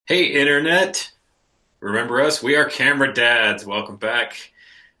Hey, Internet. Remember us? We are Camera Dads. Welcome back.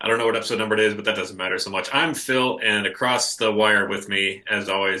 I don't know what episode number it is, but that doesn't matter so much. I'm Phil, and across the wire with me, as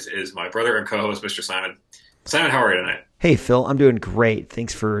always, is my brother and co-host, Mr. Simon. Simon, how are you tonight? Hey Phil, I'm doing great.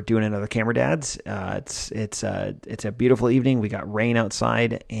 Thanks for doing another Camera Dads. It's a beautiful evening. We got rain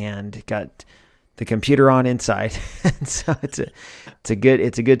outside and got the computer on inside, so it's a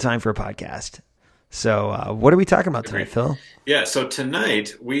good time for a podcast. So what are we talking about tonight, Agreed. Phil? Yeah, so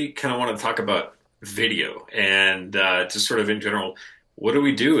tonight we kind of want to talk about video and just sort of in general, what do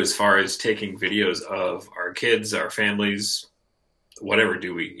we do as far as taking videos of our kids, our families, whatever?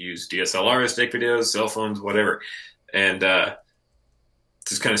 Do we use DSLRs to take videos, cell phones, whatever? And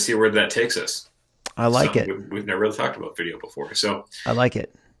just kind of see where that takes us. I like it. We've never really talked about video before. So I like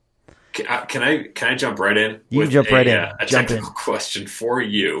it. can I jump right in You can with jump right in. a Jump in. technical question for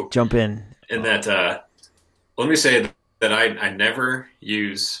you? Jump in. In that, let me say that I never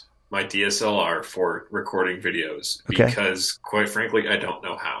use my DSLR for recording videos Okay. because, quite frankly, I don't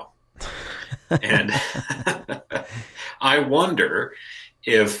know how. And I wonder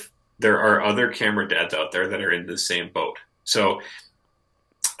if there are other camera dads out there that are in the same boat. So,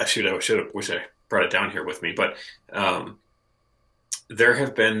 wish I brought it down here with me, but there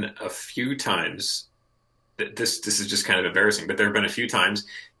have been a few times that this is just kind of embarrassing, but there have been a few times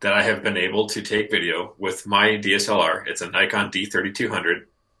that I have been able to take video with my DSLR. It's a Nikon D3200,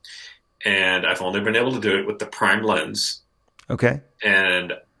 and I've only been able to do it with the prime lens. Okay.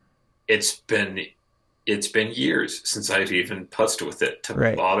 And it's been years since I've even putzed with it to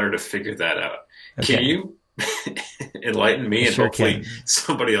Right. bother to figure that out. Okay. Can you enlighten me I and sure hopefully can.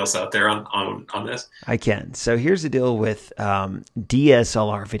 somebody else out there on this? I can. So here's the deal with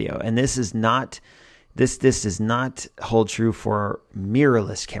DSLR video, and this is not this does not hold true for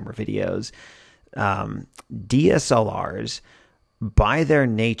mirrorless camera videos. DSLRs, by their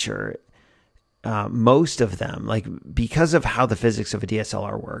nature, most of them, like because of how the physics of a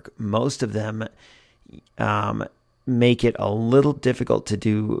DSLR work, most of them make it a little difficult to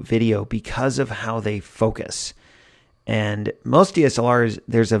do video because of how they focus. And most DSLRs,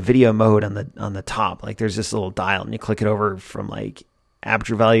 there's a video mode on the top. Like there's this little dial, and you click it over from like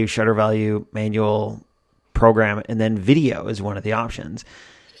aperture value, shutter value, manual, program, and then video is one of the options.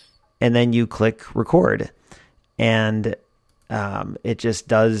 And then you click record, and it just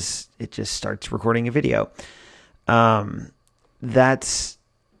starts recording a video. So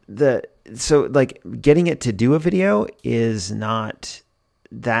like getting it to do a video is not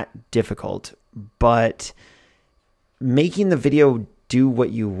that difficult, but making the video do what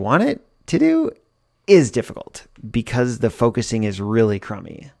you want it to do is difficult because the focusing is really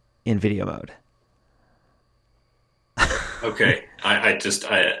crummy in video mode. Okay, I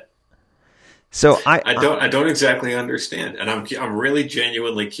So I don't exactly understand, and I'm really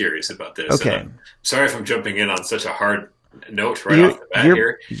genuinely curious about this. Okay. And I'm sorry if I'm jumping in on such a hard note right off the bat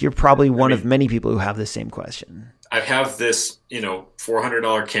here. You're probably one of many people who have the same question. I have this,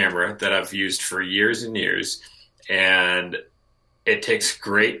 $400 camera that I've used for years and years, and it takes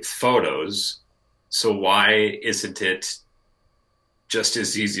great photos. So why isn't it just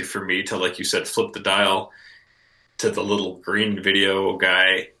as easy for me to, like you said, flip the dial to the little green video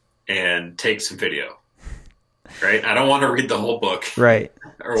guy and take some video? Right? I don't want to read the whole book. Right.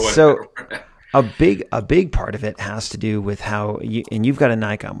 Or whatever. So a big part of it has to do with how you've got a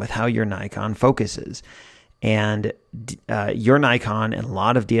Nikon, with how your Nikon focuses. And your Nikon and a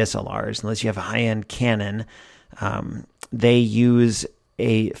lot of DSLRs, unless you have a high-end Canon, they use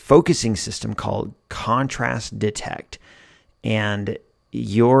a focusing system called contrast detect. And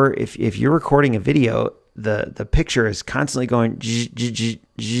if you're recording a video, the picture is constantly going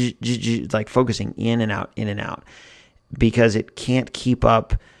like focusing in and out, because it can't keep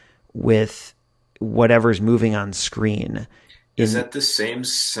up with whatever's moving on screen. Is that the same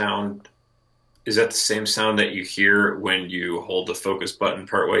sound? Is that the same sound that you hear when you hold the focus button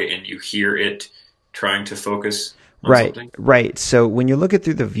partway and you hear it trying to focus on something? Right. So when you look at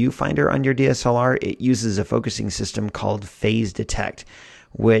through the viewfinder on your DSLR, it uses a focusing system called phase detect,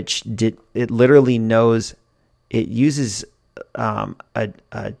 which it literally knows. It uses a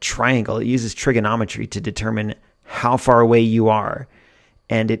triangle. It uses trigonometry to determine how far away you are,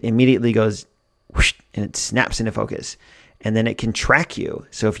 and it immediately goes whoosh, and it snaps into focus. And then it can track you.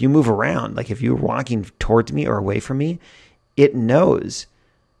 So if you move around, like if you're walking towards me or away from me, it knows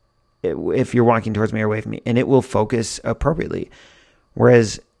if you're walking towards me or away from me, and it will focus appropriately.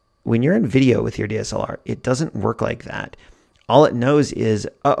 Whereas when you're in video with your DSLR, it doesn't work like that. All it knows is,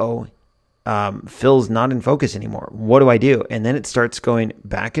 Phil's not in focus anymore. What do I do? And then it starts going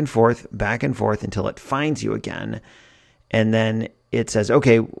back and forth until it finds you again. And then it says,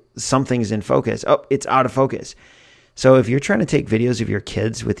 okay, something's in focus. Oh, it's out of focus. So if you're trying to take videos of your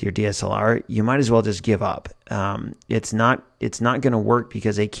kids with your DSLR, you might as well just give up. It's not going to work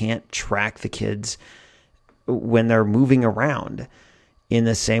because they can't track the kids when they're moving around in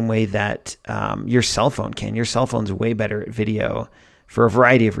the same way that your cell phone can. Your cell phone's way better at video for a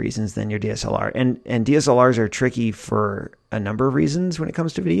variety of reasons than your DSLR. And DSLRs are tricky for a number of reasons when it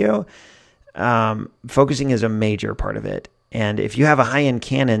comes to video. Focusing is a major part of it. And if you have a high-end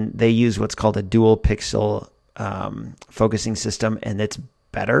Canon, they use what's called a dual pixel focusing system, and it's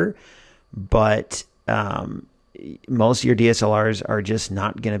better. But most of your DSLRs are just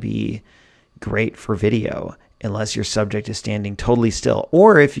not going to be great for video unless your subject is standing totally still.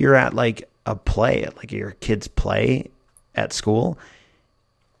 Or if you're at like a play, like your kids' play at school,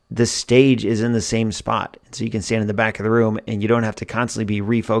 the stage is in the same spot. So you can stand in the back of the room and you don't have to constantly be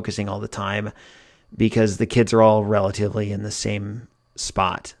refocusing all the time because the kids are all relatively in the same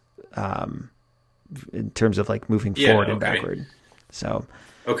spot in terms of like moving forward and backward. So,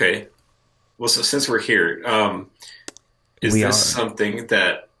 okay. Well, so since we're here, is this something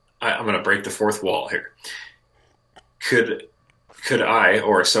that I'm going to break the fourth wall here? Could I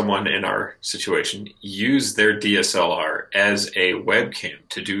or someone in our situation use their DSLR as a webcam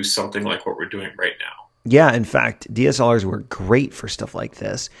to do something like what we're doing right now? Yeah, in fact, DSLRs were great for stuff like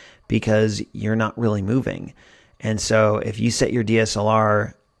this because you're not really moving. And so if you set your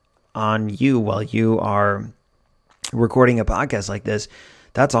DSLR on you while you are recording a podcast like this,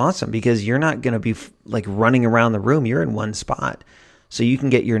 that's awesome because you're not going to be like running around the room. You're in one spot. So you can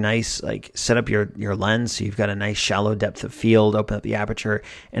get your nice, like set up your lens so you've got a nice shallow depth of field, open up the aperture.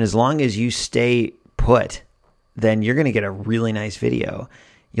 And as long as you stay put, then you're going to get a really nice video.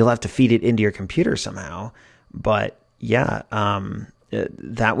 You'll have to feed it into your computer somehow. But yeah,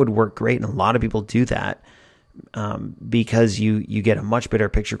 that would work great. And a lot of people do that because you get a much better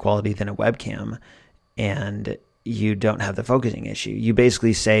picture quality than a webcam and you don't have the focusing issue. You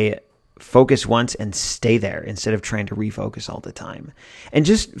basically say, focus once and stay there instead of trying to refocus all the time. And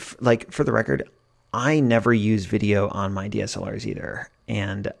just like for the record, I never use video on my DSLRs either.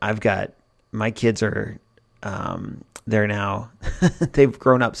 And I've got, my kids are, they're now, they've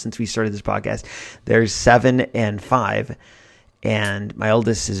grown up since we started this podcast. They're 7 and 5. And my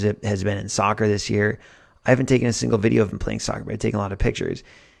oldest has been in soccer this year. I haven't taken a single video of him playing soccer, but I've taken a lot of pictures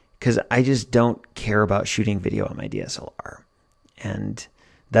because I just don't care about shooting video on my DSLR. And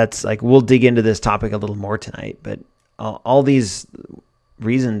that's like, we'll dig into this topic a little more tonight, but all these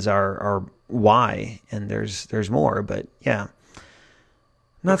reasons are why, and there's more, but yeah,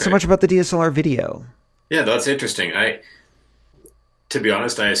 not so much about the DSLR video. Yeah, that's interesting. To be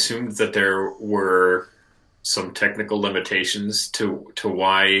honest, I assumed that there were some technical limitations to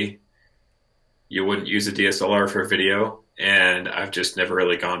why you wouldn't use a DSLR for video, and I've just never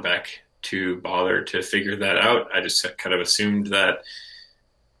really gone back to bother to figure that out. I just kind of assumed that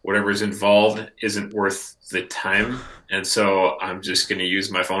whatever's involved isn't worth the time. And so I'm just going to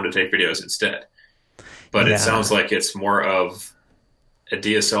use my phone to take videos instead. But It sounds like it's more of a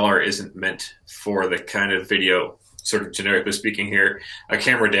DSLR isn't meant for the kind of video, sort of generically speaking here. A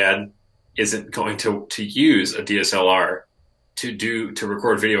camera dad isn't going to use a DSLR to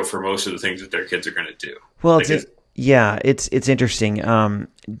record video for most of the things that their kids are going to do. Well, it's interesting.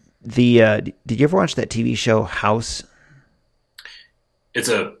 Did you ever watch that TV show House? It's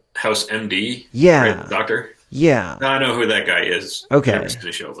a House MD, yeah, right? The doctor. Yeah, I know who that guy is. Okay,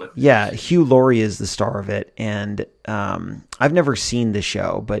 the show, but. Yeah, Hugh Laurie is the star of it, and I've never seen the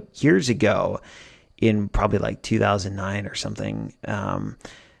show, but years ago, in probably like 2009 or something,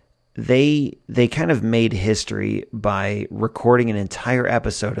 they kind of made history by recording an entire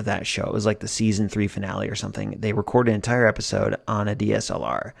episode of that show. It was like the season 3 finale or something. They recorded an entire episode on a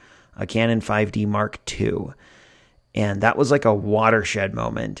DSLR, a Canon 5D Mark II. And that was like a watershed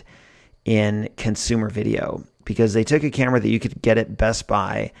moment in consumer video because they took a camera that you could get at Best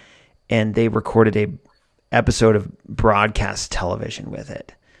Buy and they recorded a episode of broadcast television with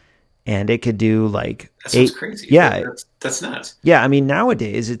it. And it could do like that sounds crazy. Yeah, that's nuts. Yeah, I mean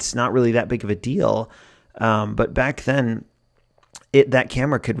nowadays it's not really that big of a deal, but back then that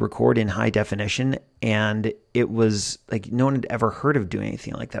camera could record in high definition, and it was like no one had ever heard of doing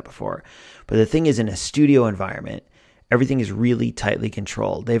anything like that before. But the thing is, in a studio environment, everything is really tightly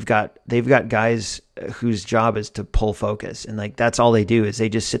controlled. They've got guys whose job is to pull focus, and like that's all they do is they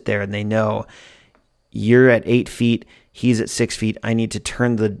just sit there and they know you're at 8 feet. He's at 6 feet. I need to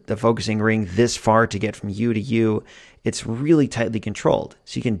turn the focusing ring this far to get from you to you. It's really tightly controlled.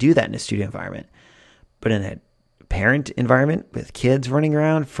 So you can do that in a studio environment. But in a parent environment with kids running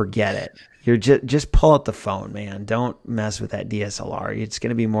around, forget it. You're just pull out the phone, man. Don't mess with that DSLR. It's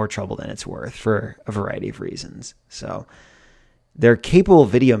going to be more trouble than it's worth for a variety of reasons. So they're capable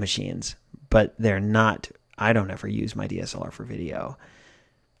video machines, but they're not. I don't ever use my DSLR for video.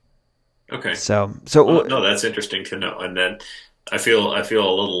 Okay. So well, no, that's interesting to know. And then I feel a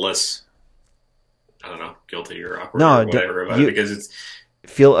little less, I don't know, guilty or awkward or whatever about it, because it's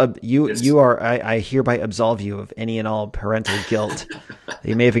I hereby absolve you of any and all parental guilt that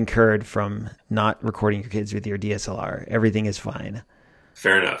you may have incurred from not recording your kids with your DSLR. Everything is fine.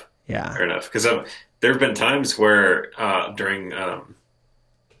 Fair enough. Yeah. Fair enough. Because there have been times where during,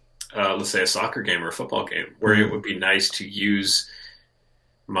 let's say, a soccer game or a football game, where it would be nice to use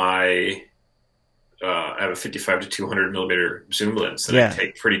my, I have a 55 to 200 millimeter zoom lens that I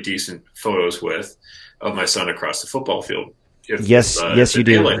take pretty decent photos with of my son across the football field. If, yes, you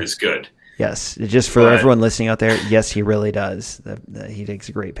do. Daylight is good. Yes, just for everyone listening out there, yes, he really does. He takes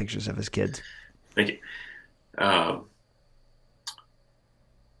great pictures of his kids. Thank you.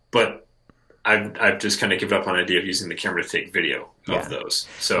 But I've just kind of given up on the idea of using the camera to take video of those.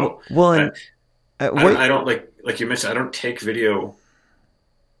 So I don't like you mentioned. I don't take video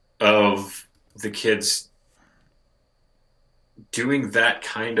of the kids doing that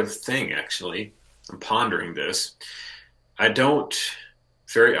kind of thing. Actually, I'm pondering this. I don't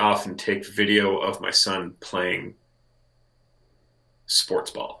very often take video of my son playing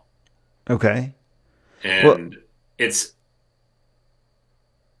sports ball. Okay. And I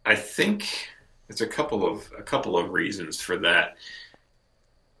think there's a couple of reasons for that.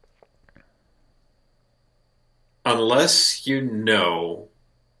 Unless you know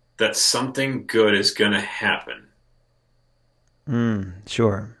that something good is going to happen.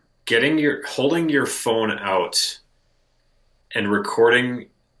 Sure. Holding your phone out and recording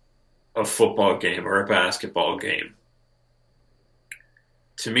a football game or a basketball game,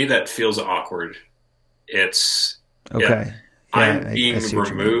 to me that feels awkward. It's okay. I'm being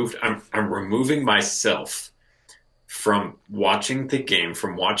removed. I'm removing myself from watching the game,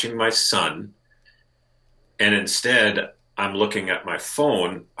 from watching my son, and instead I'm looking at my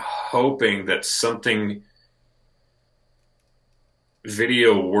phone, hoping that something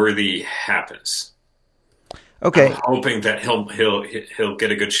video worthy happens. Okay. I'm hoping that he'll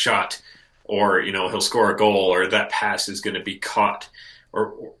get a good shot, or he'll score a goal, or that pass is going to be caught,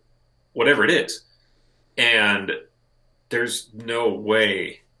 or whatever it is. And there's no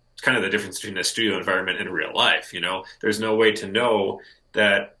way. It's kind of the difference between a studio environment and real life. There's no way to know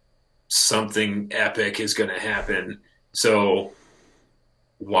that something epic is going to happen. So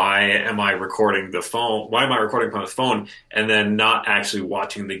why am I recording the phone? Why am I recording on the phone and then not actually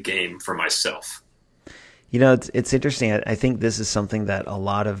watching the game for myself? It's interesting. I think this is something that a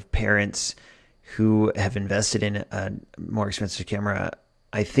lot of parents who have invested in a more expensive camera,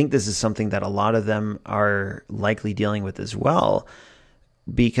 I think this is something that a lot of them are likely dealing with as well,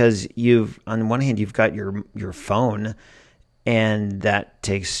 because on one hand, you've got your phone and that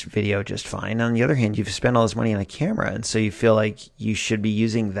takes video just fine. On the other hand, you've spent all this money on a camera, and so you feel like you should be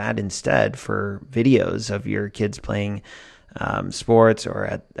using that instead for videos of your kids playing sports,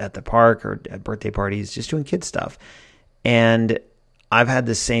 or at the park, or at birthday parties, just doing kid stuff. And I've had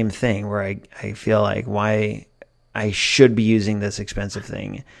the same thing where I feel like why I should be using this expensive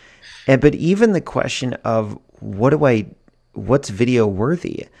thing. But even the question of what's video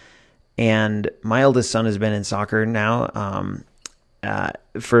worthy? And my eldest son has been in soccer now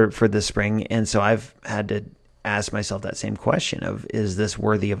for the spring, and so I've had to ask myself that same question of, is this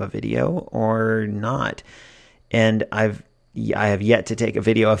worthy of a video or not? And I have yet to take a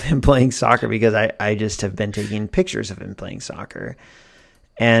video of him playing soccer, because I just have been taking pictures of him playing soccer,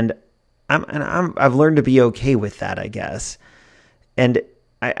 and I've learned to be okay with that, I guess. And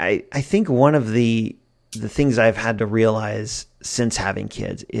I think one of the things I've had to realize since having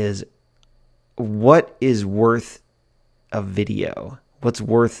kids is what is worth a video. What's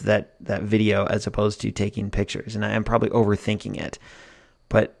worth that video as opposed to taking pictures? And I am probably overthinking it,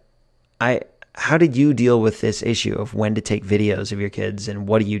 but how did you deal with this issue of when to take videos of your kids, and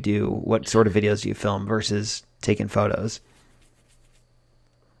what do you do? What sort of videos do you film versus taking photos?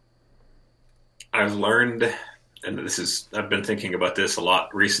 I've learned, and I've been thinking about this a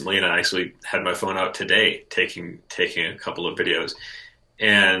lot recently, and I actually had my phone out today taking a couple of videos,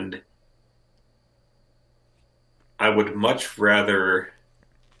 and I would much rather.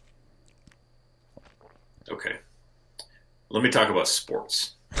 Okay, let me talk about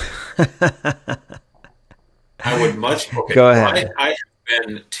sports. I would much. Okay, go ahead. I have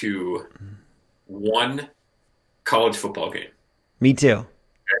been to one college football game. Me too.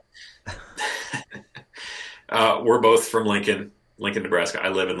 We're both from Lincoln, Nebraska. I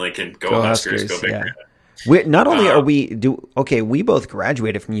live in Lincoln. Go Go Huskers. Huskers, Go Big yeah. Red. We not only are Um, we both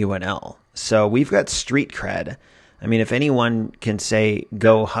graduated from UNL, so we've got street cred. I mean, if anyone can say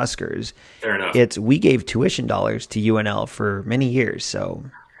go Huskers, Fair enough. it's we gave tuition dollars to UNL for many years. So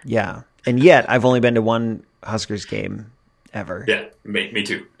yeah, and yet I've only been to one Huskers game ever. Yeah, me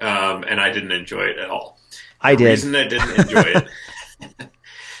too. And I didn't enjoy it at all. I The did. reason I didn't enjoy it,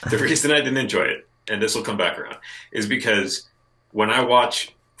 the reason I didn't enjoy it, and this will come back around, is because when I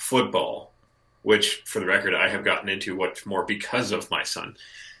watch football, which for the record I have gotten into much more because of my son,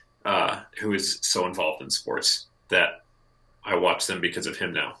 who is so involved in sports that I watch them because of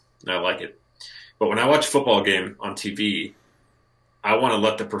him now. And I like it. But when I watch a football game on TV, I want to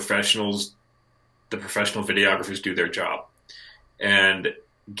let the professional videographers do their job and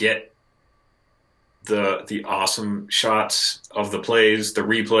get the awesome shots of the plays, the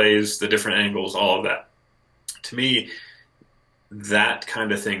replays, the different angles, all of that. To me, that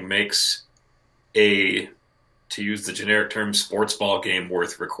kind of thing makes to use the generic term, sports ball game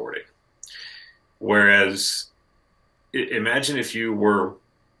worth recording. Whereas, imagine if you were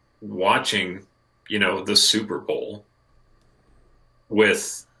watching, the Super Bowl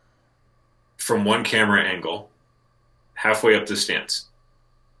with from one camera angle, halfway up the stands.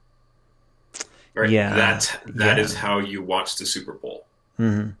 Right? Yeah, That is how you watch the Super Bowl.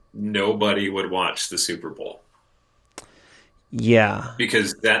 Mm-hmm. Nobody would watch the Super Bowl Yeah,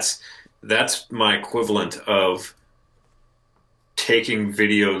 because that's my equivalent of taking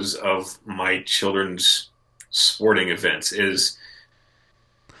videos of my children's sporting events. Is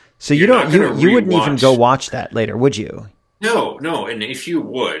so you You're not don't gonna you wouldn't even rewatch- go watch that later, would you? no, and if you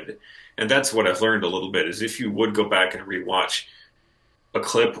would, and that's what I've learned a little bit, is if you would go back and rewatch a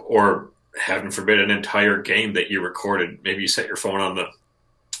clip or, heaven forbid, an entire game that you recorded, maybe you set your phone on the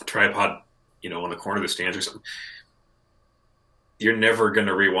tripod, on the corner of the stands or something, you're never going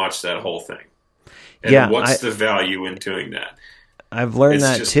to rewatch that whole thing. And Yeah, what's the value in doing that? I've learned It's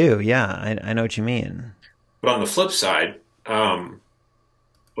that just- too. Yeah, I know what you mean. But on the flip side,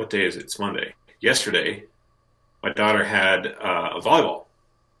 what day is it? It's Monday. Yesterday, my daughter had a volleyball.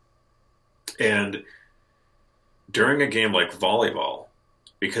 And during a game like volleyball,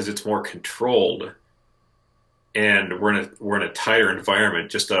 because it's more controlled and we're in a tighter environment,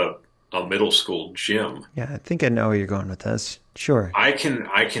 just a middle school gym, Yeah, I think I know where you're going with this. Sure. I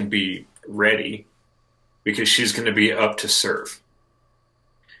can be ready because she's going to be up to serve.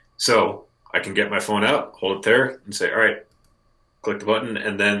 So I can get my phone out, hold it there, and say, all right, click the button,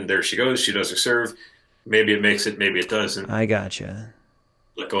 and then there she goes. She does her serve. Maybe it makes it, maybe it doesn't. I gotcha.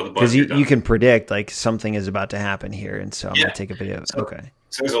 Let go of the button. Because you're done. you can predict like something is about to happen here, and so I'm Yeah. gonna take a video. Okay.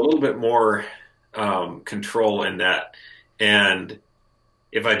 So there's a little bit more control in that. And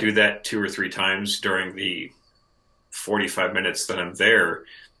if I do that 2 or 3 times during the 45 minutes that I'm there,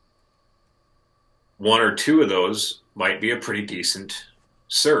 1 or 2 of those might be a pretty decent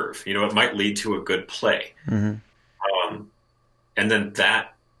serve. It might lead to a good play. hmm And then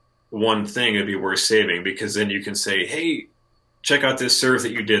that one thing would be worth saving, because then you can say, hey, check out this serve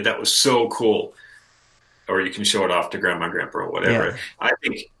that you did. That was so cool. Or you can show it off to grandma and grandpa or whatever. Yeah. I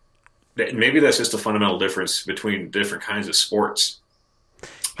think that maybe that's just a fundamental difference between different kinds of sports.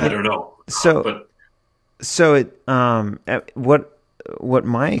 I don't know. So But So what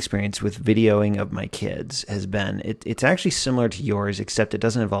my experience with videoing of my kids has been, it's actually similar to yours, except it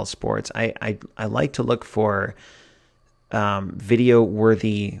doesn't involve sports. I like to look for video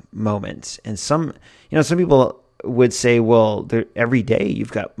worthy moments, and some people would say, well, every day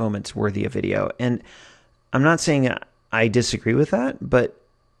you've got moments worthy of video, and I'm not saying I disagree with that, but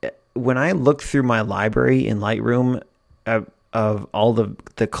when I look through my library in Lightroom of all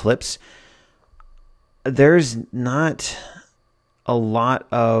the clips, there's not a lot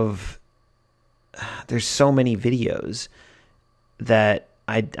of, there's so many videos that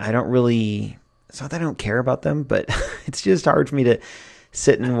I don't really, it's not that I don't care about them, but it's just hard for me to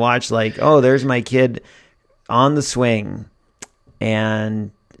sit and watch like, oh, there's my kid on the swing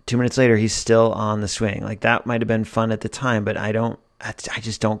and 2 minutes later he's still on the swing. Like that might have been fun at the time, but I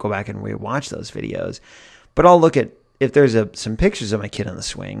just don't go back and rewatch those videos. But I'll look at, if there's some pictures of my kid on the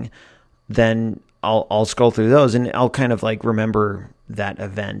swing, then I'll scroll through those and I'll kind of like remember that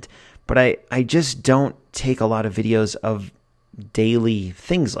event. But I just don't take a lot of videos of daily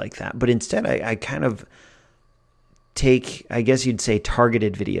things like that. But instead I kind of take, I guess you'd say,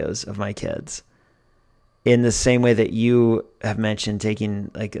 targeted videos of my kids, in the same way that you have mentioned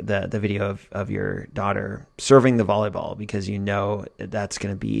taking like the video of your daughter serving the volleyball, because that's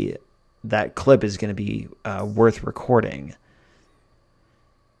going to be, that clip is going to be worth recording.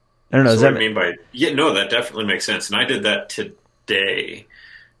 I don't know. So what do you mean by, yeah, no, that definitely makes sense. And I did that today.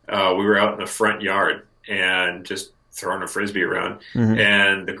 We were out in the front yard and just throwing a Frisbee around,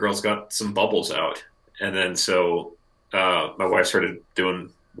 and the girls got some bubbles out. And then so my wife started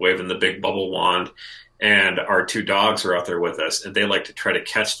waving the big bubble wand, and our 2 dogs were out there with us, and they like to try to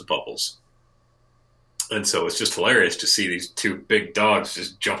catch the bubbles. And so it's just hilarious to see these 2 big dogs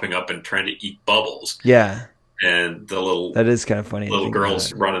just jumping up and trying to eat bubbles. Yeah. And that is kind of funny. Little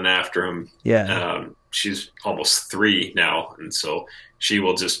girl's running after him. Yeah. She's almost 3 now, and so she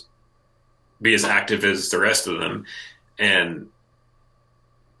will just be as active as the rest of them. And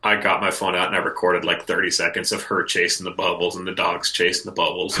I got my phone out and I recorded like 30 seconds of her chasing the bubbles and the dogs chasing the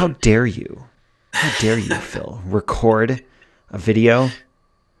bubbles. How dare you? How dare you, Phil? Record a video?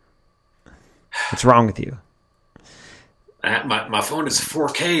 What's wrong with you? My phone is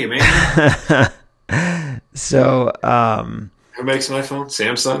 4K, man. So, who makes my phone?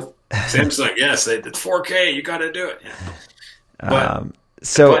 Samsung? Samsung, yes. It's 4K. You got to do it. Yeah.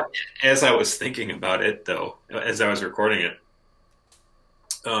 But as I was thinking about it, though, as I was recording it,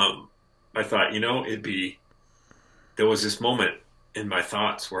 I thought, there was this moment in my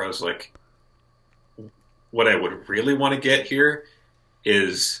thoughts where I was like, what I would really want to get here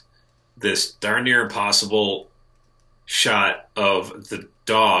is this darn near impossible shot of the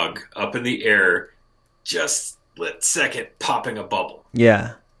dog up in the air, just split second popping a bubble.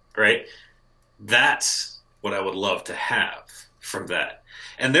 Yeah. Right? That's what I would love to have from that.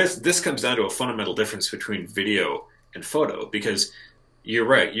 And this comes down to a fundamental difference between video and photo, because you're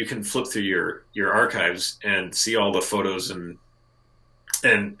right. You can flip through your archives and see all the photos and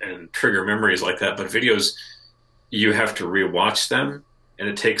trigger memories like that. But videos, you have to rewatch them, and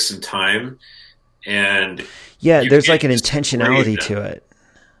it takes some time. And yeah, there's like an intentionality to it.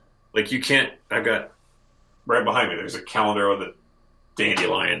 Like you can't. I've got right behind me. There's a calendar with a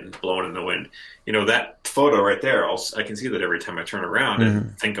dandelion blowing in the wind. That photo right there. I can see that every time I turn around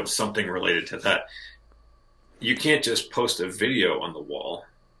and think of something related to that. You can't just post a video on the wall,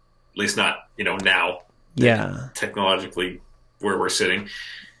 at least not, now. Yeah. Technologically, where we're sitting.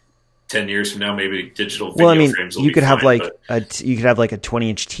 10 years from now, maybe digital video frames will you could be have fine, you could have like a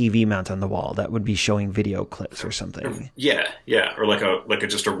 20-inch TV mount on the wall that would be showing video clips or something. Yeah, or like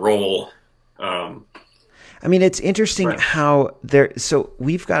just a roll. It's interesting how there. So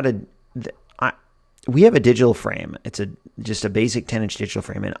we've got we have a digital frame. It's just a basic 10-inch digital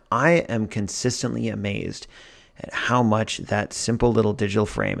frame, and I am consistently amazed at how much that simple little digital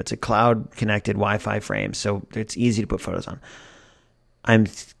frame. It's a cloud-connected Wi-Fi frame, so it's easy to put photos on. I'm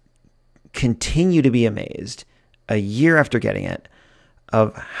continue to be amazed a year after getting it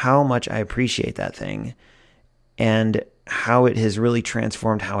of how much I appreciate that thing and how it has really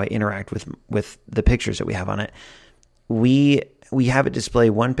transformed how I interact with the pictures that we have on it. We have it display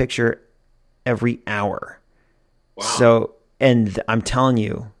one picture every hour. Wow. So, and I'm telling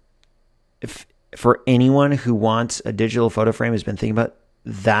you, if for anyone who wants a digital photo frame has been thinking about,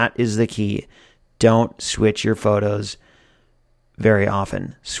 that is the key. Don't switch your photos very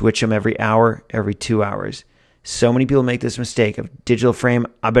often. Switch them every hour, every 2 hours. So many people make this mistake of digital frame.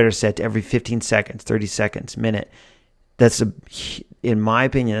 I better set to every 15 seconds, 30 seconds, minute. In my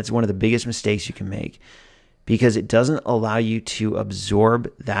opinion, that's one of the biggest mistakes you can make, because it doesn't allow you to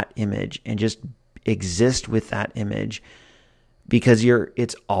absorb that image and just exist with that image, because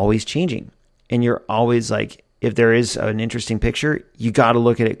it's always changing. And you're always like, if there is an interesting picture, you got to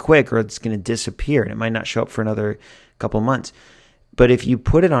look at it quick or it's going to disappear and it might not show up for another couple months. But if you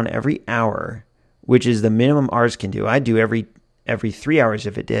put it on every hour, which is the minimum ours can do, I'd do every 3 hours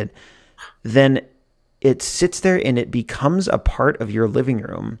if it did, then it sits there and it becomes a part of your living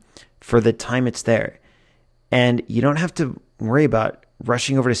room for the time it's there. And you don't have to worry about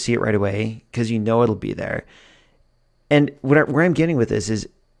rushing over to see it right away because you know it'll be there. And where I'm getting with this is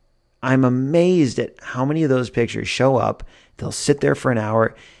I'm amazed at how many of those pictures show up. They'll sit there for an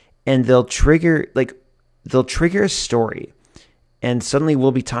hour and they'll trigger a story. And suddenly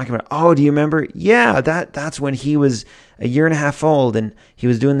we'll be talking about, oh, do you remember? Yeah, that's when he was a year and a half old and he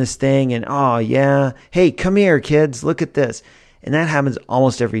was doing this thing. And oh, yeah. Hey, come here, kids. Look at this. And that happens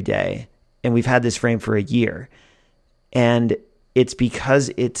almost every day. And we've had this frame for a year. And it's because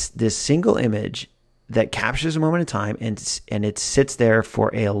it's this single image that captures a moment in time and it sits there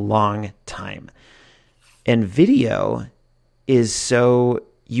for a long time. And video is so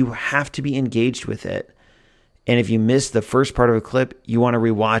you have to be engaged with it. And if you miss the first part of a clip, you want to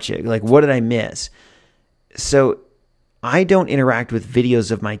rewatch it. Like, what did I miss? So I don't interact with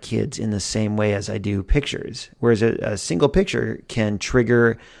videos of my kids in the same way as I do pictures. Whereas a single picture can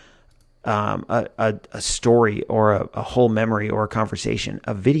trigger a story or a whole memory or a conversation.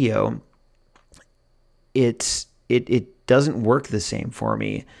 A video, it doesn't work the same for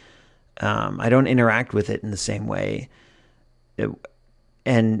me. I don't interact with it in the same way.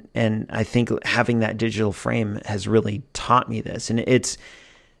 And I think having that digital frame has really taught me this. And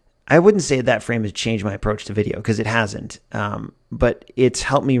I wouldn't say that frame has changed my approach to video, because it hasn't. But it's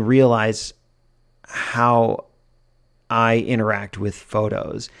helped me realize how I interact with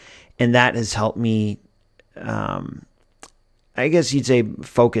photos. And that has helped me, I guess you'd say,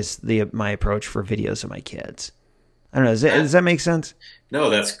 focus my approach for videos of my kids. I don't know. Does that make sense? No,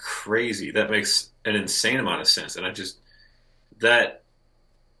 that's crazy. That makes an insane amount of sense. And that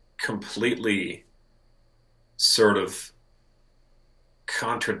completely sort of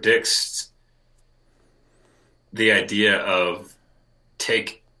contradicts the idea of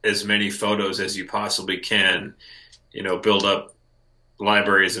take as many photos as you possibly can, build up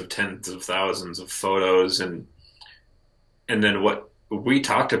libraries of tens of thousands of photos. And then what we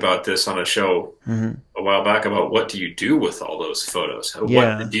talked about this on a show a while back about what do you do with all those photos?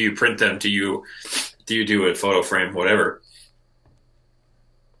 Yeah. What, do you print them? Do you do a photo frame, whatever?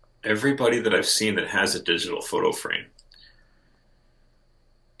 Everybody that I've seen that has a digital photo frame,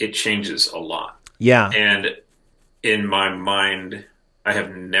 it changes a lot. Yeah. And in my mind, I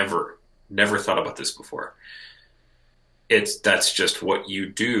have never thought about this before. That's just what you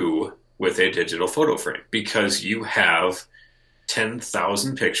do with a digital photo frame, because you have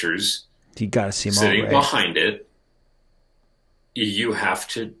 10,000 pictures. You got to see them sitting all, right? behind it. You have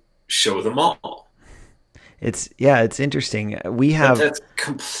to show them all. It's interesting. That's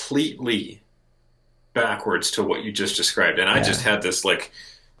completely backwards to what you just described. And I just had this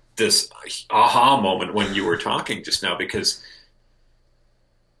aha moment when you were talking just now, because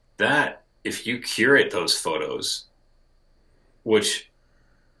if you curate those photos, which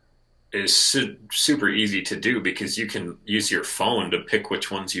is super easy to do, because you can use your phone to pick which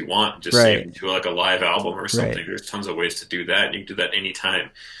ones you want and just save them to like a live album or something. Right. There's tons of ways to do that. You can do that anytime.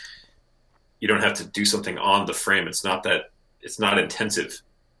 You don't have to do something on the frame. It's not intensive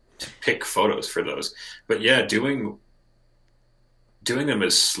to pick photos for those. But yeah, doing them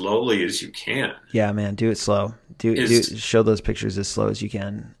as slowly as you can. Yeah, man, do it slow. Show those pictures as slow as you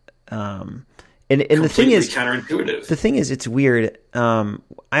can. And the thing is, counterintuitive. The thing is, it's weird.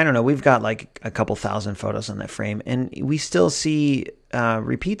 I don't know. We've got like a couple thousand photos on that frame, and we still see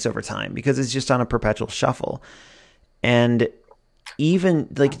repeats over time because it's just on a perpetual shuffle. And even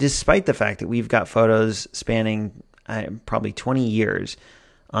like, despite the fact that we've got photos spanning probably 20 years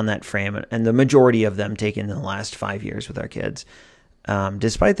on that frame, and the majority of them taken in the last 5 years with our kids,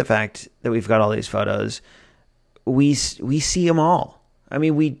 despite the fact that we've got all these photos, we see them all. I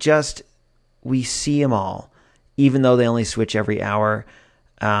mean, we see them all, even though they only switch every hour.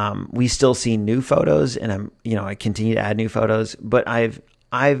 We still see new photos, and I continue to add new photos. But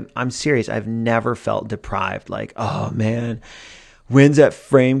I'm serious. I've never felt deprived. Like, oh man, when's that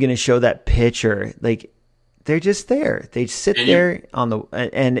frame going to show that picture? Like, they're just there. They sit there on the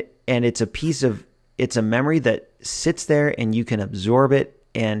and it's a memory that sits there, and you can absorb it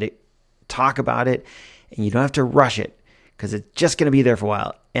and talk about it, and you don't have to rush it because it's just going to be there for a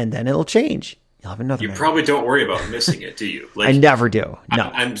while, and then it'll change. You'll have another. You memory. Probably don't worry about missing it, do you? Like, I never do.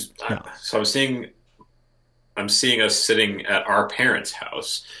 No. So I'm seeing us sitting at our parents'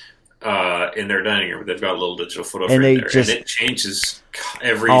 house in their dining room. They've got a little digital photo frame there, and it changes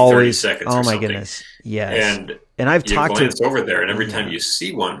every 30 seconds. Oh or my something. Goodness! Yes. And I've talked to over there, and every time you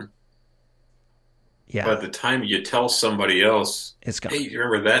see one, by the time you tell somebody else, it's gone. Hey, you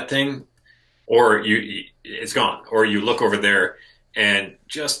remember that thing? Or it's gone. Or you look over there, and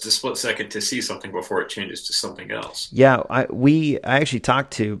just a split second to see something before it changes to something else. Yeah, I actually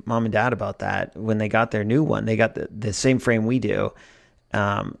talked to mom and dad about that when they got their new one. They got the same frame we do,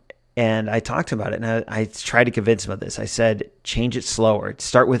 and I talked about it, and I tried to convince them of this. I said, change it slower.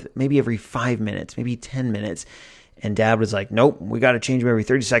 Start with maybe every 5 minutes, maybe 10 minutes. And dad was like, nope, we got to change them every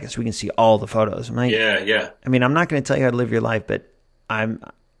 30 seconds so we can see all the photos. I'm like, yeah. I mean, I'm not going to tell you how to live your life, but I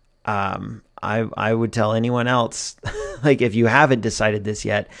would tell anyone else, like, if you haven't decided this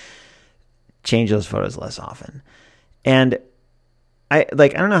yet, change those photos less often. And I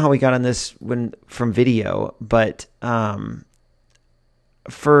don't know how we got on this from video, but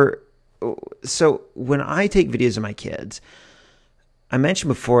so when I take videos of my kids, I mentioned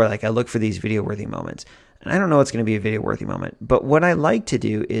before, like, I look for these video worthy moments, and I don't know what's going to be a video worthy moment, but what I like to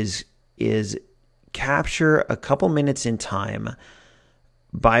do is capture a couple minutes in time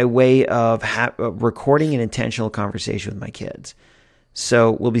by way of recording an intentional conversation with my kids.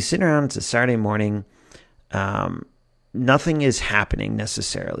 So we'll be sitting around. It's a Saturday morning. nothing is happening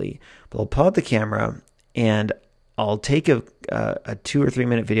necessarily, but I'll pull out the camera and I'll take a 2 or 3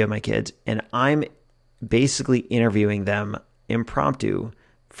 minute video of my kids, and I'm basically interviewing them impromptu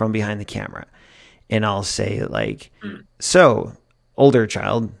from behind the camera. And I'll say like, so older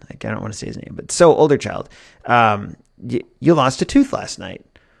child, like, I don't want to say his name, but so older child, you lost a tooth last night.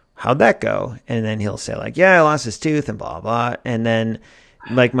 How'd that go? And then he'll say like, yeah, I lost his tooth and blah, blah. And then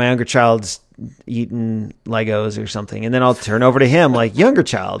like my younger child's eating Legos or something. And then I'll turn over to him like, younger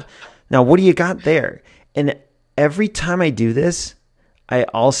child, now what do you got there? And every time I do this, I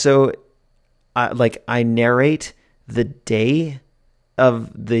also I narrate the day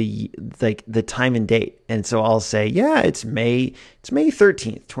of the time and date. And so I'll say, yeah, it's May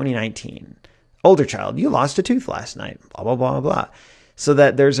 13th, 2019. Older child, you lost a tooth last night, blah, blah, blah, blah. So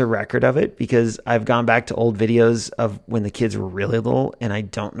that there's a record of it, because I've gone back to old videos of when the kids were really little and I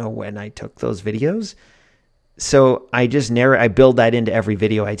don't know when I took those videos. So I just I build that into every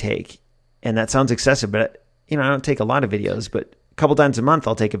video I take. And that sounds excessive, but I don't take a lot of videos, but a couple times a month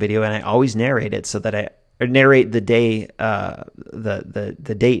I'll take a video and I always narrate it so that I narrate the day,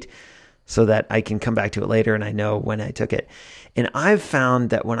 the date, so that I can come back to it later and I know when I took it. And I've found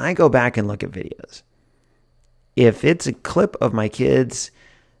that when I go back and look at videos, if it's a clip of my kids,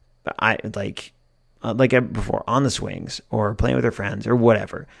 before on the swings or playing with their friends or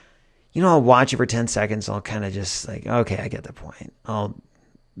whatever, I'll watch it for 10 seconds. I'll kind of just like, okay, I get the point. I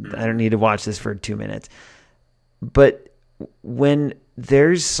don't need to watch this for 2 minutes. But when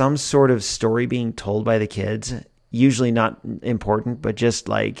there's some sort of story being told by the kids, usually not important, but just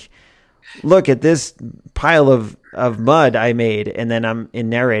like, look at this pile of mud I made. And then I'm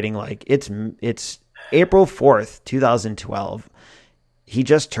narrating like, it's April 4th, 2012. He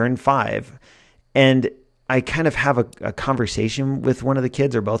just turned 5. And I kind of have a conversation with one of the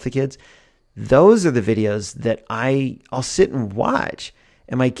kids or both the kids. Those are the videos that I'll sit and watch.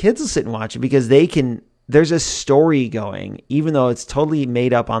 And my kids will sit and watch it because there's a story going, even though it's totally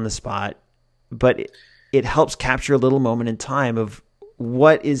made up on the spot, but it helps capture a little moment in time of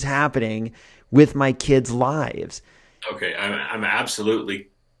what is happening with my kids' lives. Okay, I'm absolutely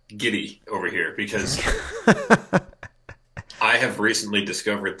giddy over here because I have recently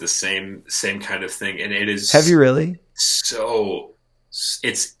discovered the same kind of thing, and it is. Have you really? So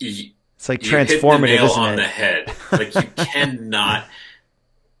it's like transformative, hit the nail isn't on it? the head. Like you cannot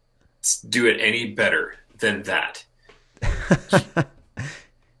do it any better than that.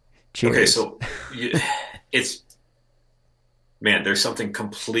 Cheers. Okay, so there's something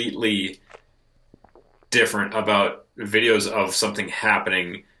completely different about videos of something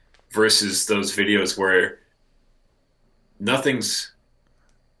happening versus those videos where nothing's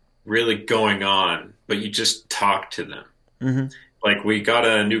really going on, but you just talk to them. Mm-hmm. Like we got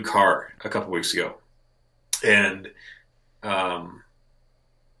a new car a couple weeks ago, and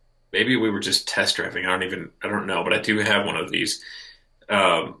maybe we were just test driving. I don't know, but I do have one of these.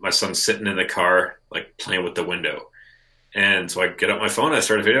 My son's sitting in the car, like playing with the window. And so I get up my phone, I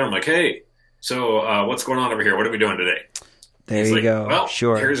start a video. I'm like, hey, so what's going on over here? What are we doing today? There you go. Well,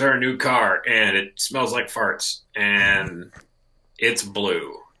 sure. Here's our new car, and it smells like farts, and it's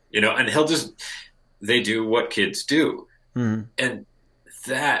blue. And they do what kids do. Mm-hmm. And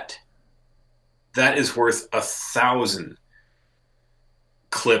that is worth 1,000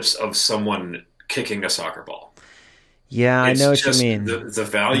 clips of someone kicking a soccer ball. Yeah, I know what you mean. The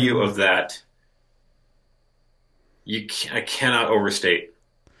value of that, I cannot overstate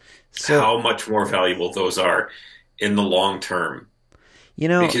how much more valuable those are in the long term.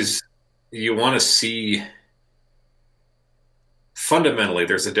 Because you want to see, fundamentally,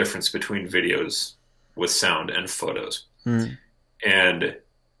 there's a difference between videos with sound and photos. Mm. And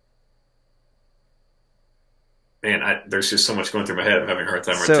man, there's just so much going through my head. I'm having a hard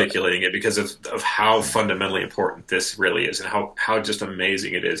time articulating it because of how fundamentally important this really is and how just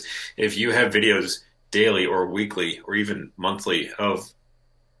amazing it is. If you have videos daily or weekly or even monthly of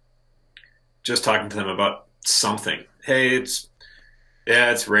just talking to them about something. Hey, it's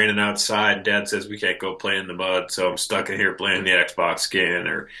raining outside. Dad says we can't go play in the mud, so I'm stuck in here playing the Xbox again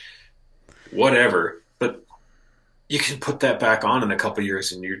or whatever. But you can put that back on in a couple of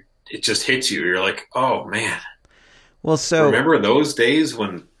years and it just hits you. You're like, oh man. Well, so remember those days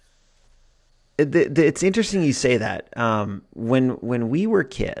when it's interesting you say that. When we were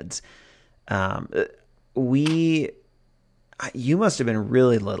kids, you must have been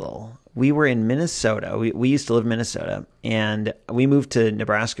really little. We were in Minnesota. We used to live in Minnesota, and we moved to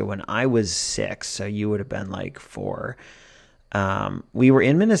Nebraska when I was 6. So you would have been like 4. We were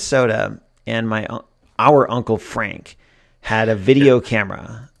in Minnesota, and our Uncle Frank had a video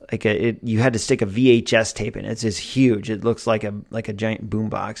camera, you had to stick a VHS tape in. It's just huge. It looks like a giant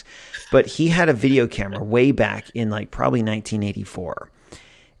boombox. But he had a video camera way back in like probably 1984.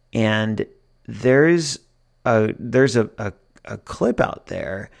 And there's a clip out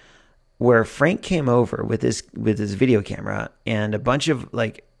there where Frank came over with his video camera, and a bunch of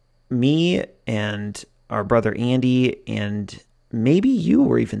like me and our brother Andy, and maybe you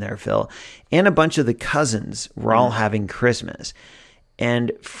were even there, Phil, and a bunch of the cousins were all having Christmas.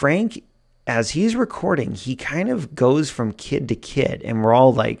 And Frank, as he's recording, he kind of goes from kid to kid, and we're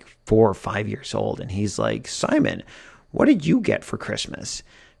all like 4 or 5 years old. And he's like, Simon, what did you get for Christmas?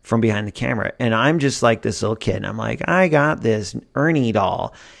 From behind the camera. And I'm just like this little kid. And I'm like, I got this Ernie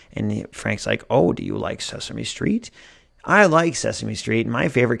doll. And Frank's like, oh, do you like Sesame Street? I like Sesame Street. My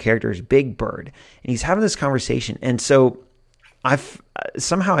favorite character is Big Bird. And he's having this conversation. And so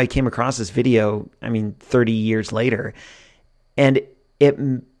somehow I came across this video, 30 years later. And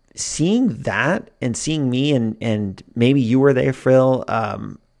seeing that and seeing me and maybe you were there, Phil,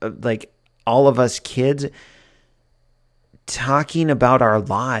 like all of us kids talking about our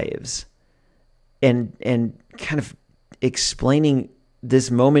lives and kind of explaining this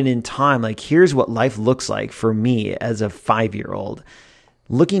moment in time. Like, here's what life looks like for me as a 5-year-old.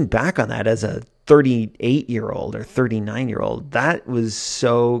 Looking back on that as a 38-year-old or 39-year-old, that was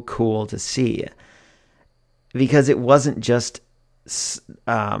so cool to see, because it wasn't just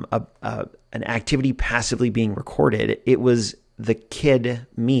an activity passively being recorded. It was the kid,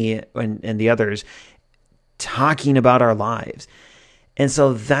 me, and the others talking about our lives. And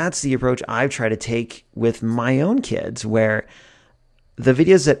so that's the approach I've tried to take with my own kids, where the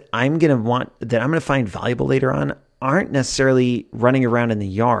videos that I'm going to find valuable later on aren't necessarily running around in the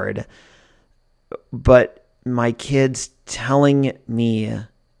yard, but my kids telling me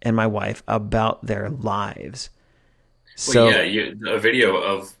and my wife about their lives. So well, yeah, a video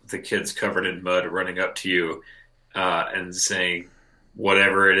of the kids covered in mud running up to you and saying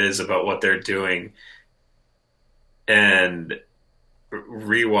whatever it is about what they're doing, and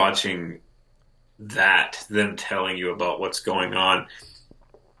rewatching that, them telling you about what's going on,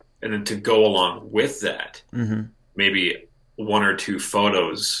 and then to go along with that, maybe 1 or 2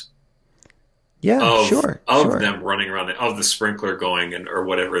 photos, of them running around, of the sprinkler going, and or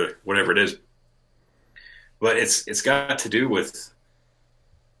whatever it is. But it's got to do with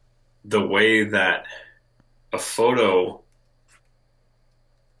the way that a photo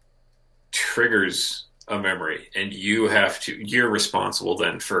triggers a memory, and you're responsible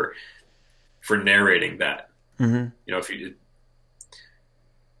then for narrating that. If you,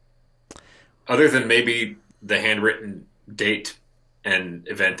 other than maybe the handwritten date and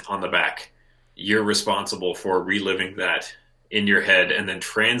event on the back, you're responsible for reliving that in your head and then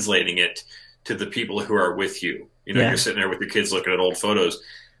translating it to the people who are with you. You're sitting there with your kids looking at old photos.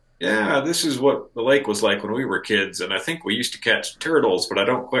 Yeah, this is what the lake was like when we were kids, and I think we used to catch turtles, but I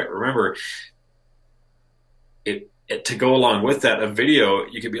don't quite remember. It to go along with that, a video,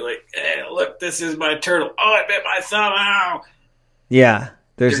 you could be like, hey, look, this is my turtle. Oh, I bit my thumb. Ow. Yeah,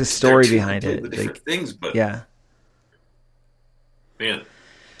 there's a story behind it. Different things, but yeah, man,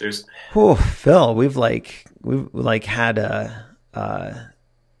 there's. Oh, Phil, we've had a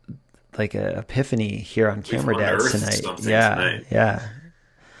epiphany here on Camera Dads tonight. Yeah.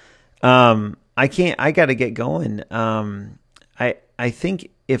 I got to get going. I think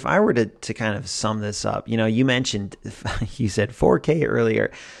if I were to kind of sum this up, you mentioned, you said 4K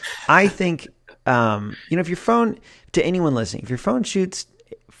earlier. I think, if your phone, to anyone listening, if your phone shoots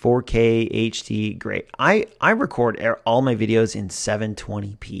 4K HD, great. I record all my videos in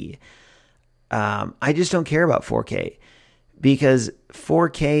 720p. I just don't care about 4K, because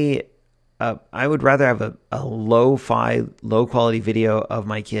 4K, I would rather have a lo-fi, low-quality video of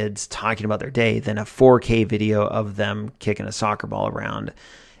my kids talking about their day than a 4K video of them kicking a soccer ball around.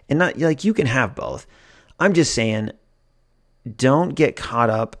 And not like, you can have both. I'm just saying, don't get caught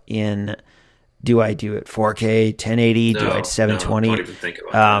up in, do I do it 4K, 1080? Do I 720? Don't even think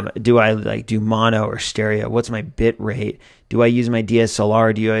about that. Do I do mono or stereo? What's my bit rate? Do I use my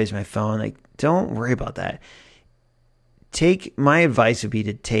DSLR? Do I use my phone? Don't worry about that. My advice would be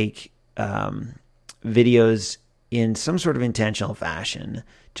to take videos in some sort of intentional fashion,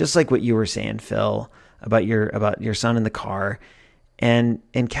 just like what you were saying, Phil, about your son in the car, and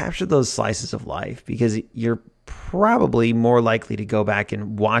capture those slices of life, because you're probably more likely to go back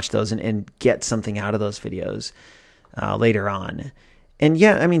and watch those and get something out of those videos later on. And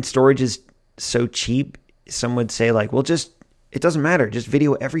yeah, storage is so cheap. Some would say it doesn't matter, just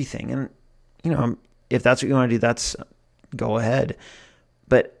video everything. And if that's what you want to do, go ahead.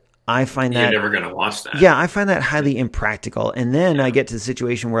 But I find You're that never going to watch that. yeah, I find that highly impractical. And then I get to the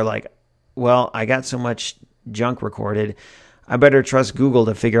situation where like, well, I got so much junk recorded, I better trust Google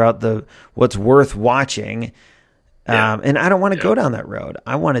to figure out what's worth watching. And I don't want to go down that road.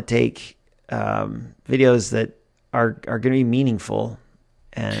 I want to take videos that are going to be meaningful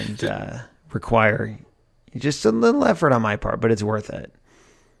and require just a little effort on my part, but it's worth it.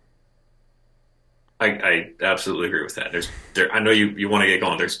 I absolutely agree with that. I know you want to get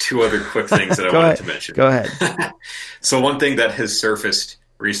going. There's two other quick things that I wanted to mention. Go ahead. So one thing that has surfaced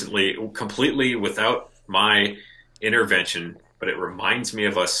recently, completely without my intervention, but it reminds me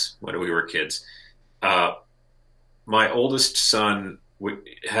of us when we were kids. My oldest son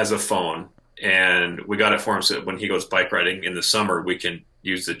has a phone, and we got it for him so when he goes bike riding in the summer, we can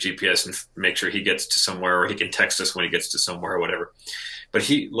use the GPS and make sure he gets to somewhere, or he can text us when he gets to somewhere or whatever. But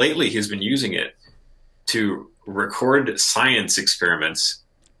lately he's been using it to record science experiments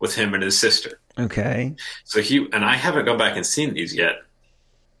with him and his sister. Okay. So and I haven't gone back and seen these yet,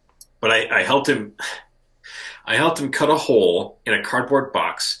 but I helped him. I helped him cut a hole in a cardboard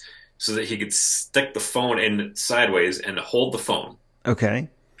box so that he could stick the phone in sideways and hold the phone. Okay.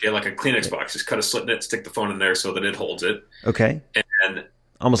 Yeah, like a Kleenex box. Just cut a slit in it, stick the phone in there so that it holds it. Okay. And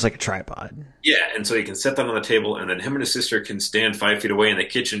almost like a tripod. Yeah, and so he can set that on the table, and then him and his sister can stand 5 feet away in the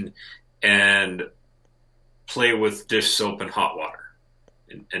kitchen and play with dish soap and hot water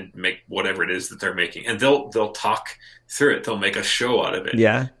and make whatever it is that they're making. And they'll talk through it. They'll make a show out of it.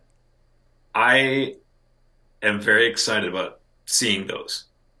 Yeah. I am very excited about seeing those.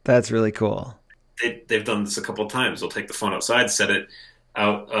 That's really cool. They've done this a couple of times. They'll take the phone outside, set it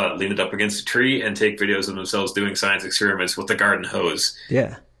out, lean it up against a tree, and take videos of themselves doing science experiments with the garden hose.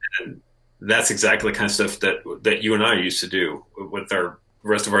 Yeah. And that's exactly the kind of stuff that you and I used to do with the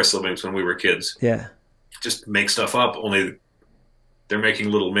rest of our siblings when we were kids. Yeah. Just make stuff up, only they're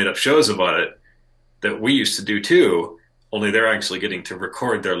making little made-up shows about it that we used to do too, only they're actually getting to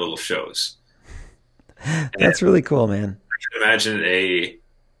record their little shows. That's really cool, man. I can imagine a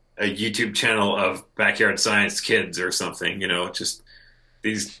YouTube channel of Backyard Science Kids or something, just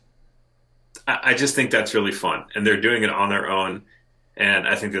these. I just think that's really fun, and they're doing it on their own, and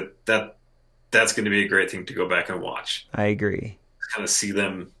I think that's going to be a great thing to go back and watch. I agree. Kind of see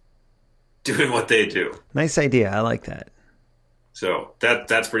them doing what they do. Nice idea. I like that. So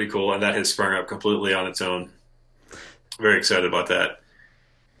that's pretty cool, and that has sprung up completely on its own. Very excited about that.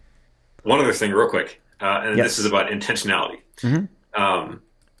 One other thing, real quick, and yes. This is about intentionality. Mm-hmm.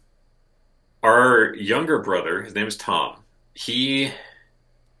 Our younger brother, his name is Tom, he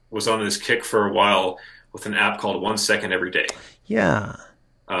was on this kick for a while with an app called 1 Second Every Day. Yeah.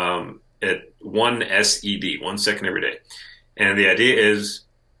 At 1SED, 1 second every day. And the idea is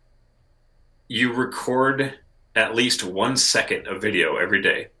you record at least 1 second of video every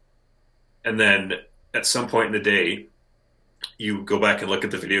day. And then at some point in the day, you go back and look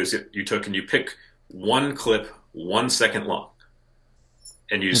at the videos that you took and you pick one clip 1 second long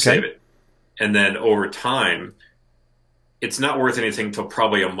and you save it. And then over time, it's not worth anything until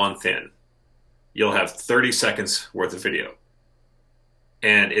probably a month in. You'll have 30 seconds worth of video.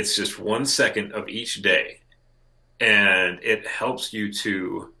 And it's just 1 second of each day. And it helps you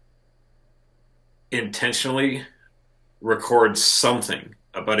to intentionally record something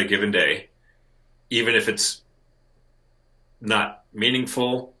about a given day, even if it's not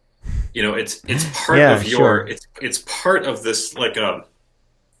meaningful. It's part of your, it's part of this,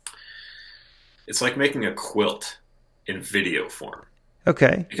 it's like making a quilt in video form.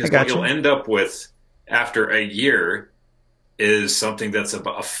 Okay. Because what you'll end up with after a year is something that's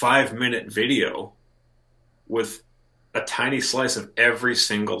about a 5-minute video with a tiny slice of every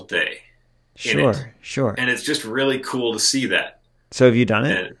single day. Sure. And it's just really cool to see that. So have you done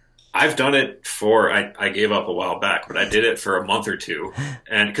it? And I've done it I gave up a while back, but I did it for a month or two.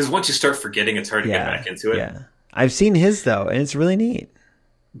 And because once you start forgetting, it's hard to get back into it. Yeah. I've seen his though, and it's really neat.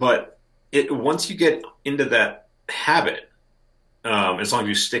 But once you get into that habit, as long as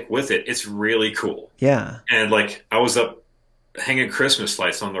you stick with it, it's really cool. Yeah. And I was up hanging Christmas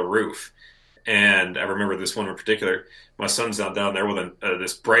lights on the roof. And I remember this one in particular. My son's down there with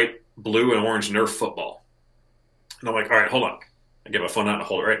this bright blue and orange Nerf football. And I'm like, all right, hold on. I get my phone out and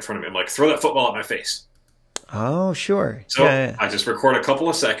hold it right in front of me. I'm like, throw that football at my face. Oh, sure. So I just record a couple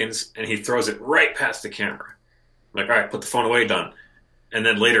of seconds, and he throws it right past the camera. I'm like, all right, put the phone away, done. And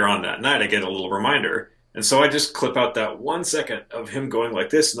then later on that night, I get a little reminder. And so I just clip out that 1 second of him going like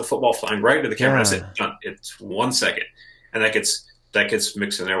this and the football flying right into the camera. Yeah. I said, done. It's 1 second. And that gets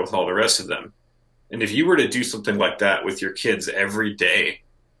mixed in there with all the rest of them. And if you were to do something like that with your kids every day,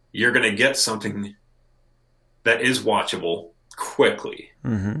 you're going to get something that is watchable, quickly,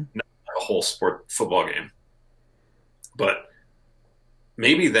 Mm-hmm. not a whole football game. But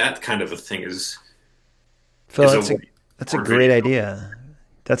maybe that kind of a thing is Phil, is a that's a more great video. idea.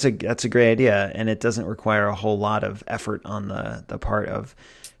 That's a great idea, and it doesn't require a whole lot of effort on the part of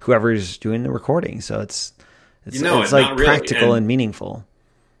whoever's doing the recording. So it's Not like really. practical and meaningful.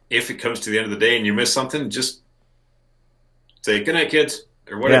 If it comes to the end of the day and you miss something, just say good night, kids,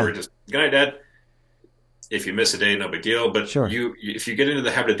 or whatever. Yeah. Just good night, Dad. If you miss a day, no big deal. But Sure. if you get into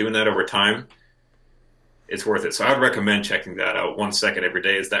the habit of doing that over time, it's worth it. So I would recommend checking that out. 1 second every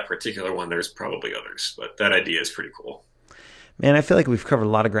day is that particular one. There's probably others, but that idea is pretty cool. Man, I feel like we've covered a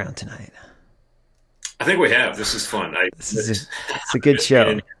lot of ground tonight. I think we have. This is fun. It's a good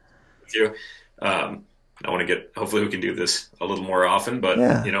show. With you. I want to hopefully we can do this a little more often, but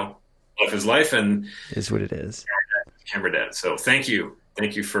Yeah. Life is life, and It is what it is. camera dad. So thank you.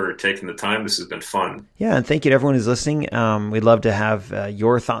 Thank you for taking the time. This has been fun. Yeah, and thank you to everyone who's listening. We'd love to have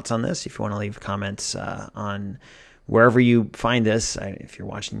your thoughts on this. If you want to leave comments on wherever you find this, if you're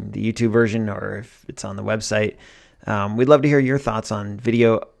watching the YouTube version or if it's on the website, we'd love to hear your thoughts on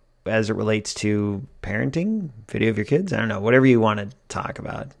video as it relates to parenting, video of your kids. I don't know, whatever you want to talk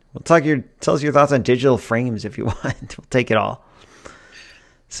about. Tell us your thoughts on digital frames if you want. We'll take it all.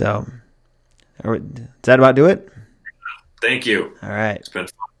 So, does that about do it? Thank you. All right. It's been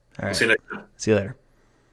fun. All right. See you next time. See you later.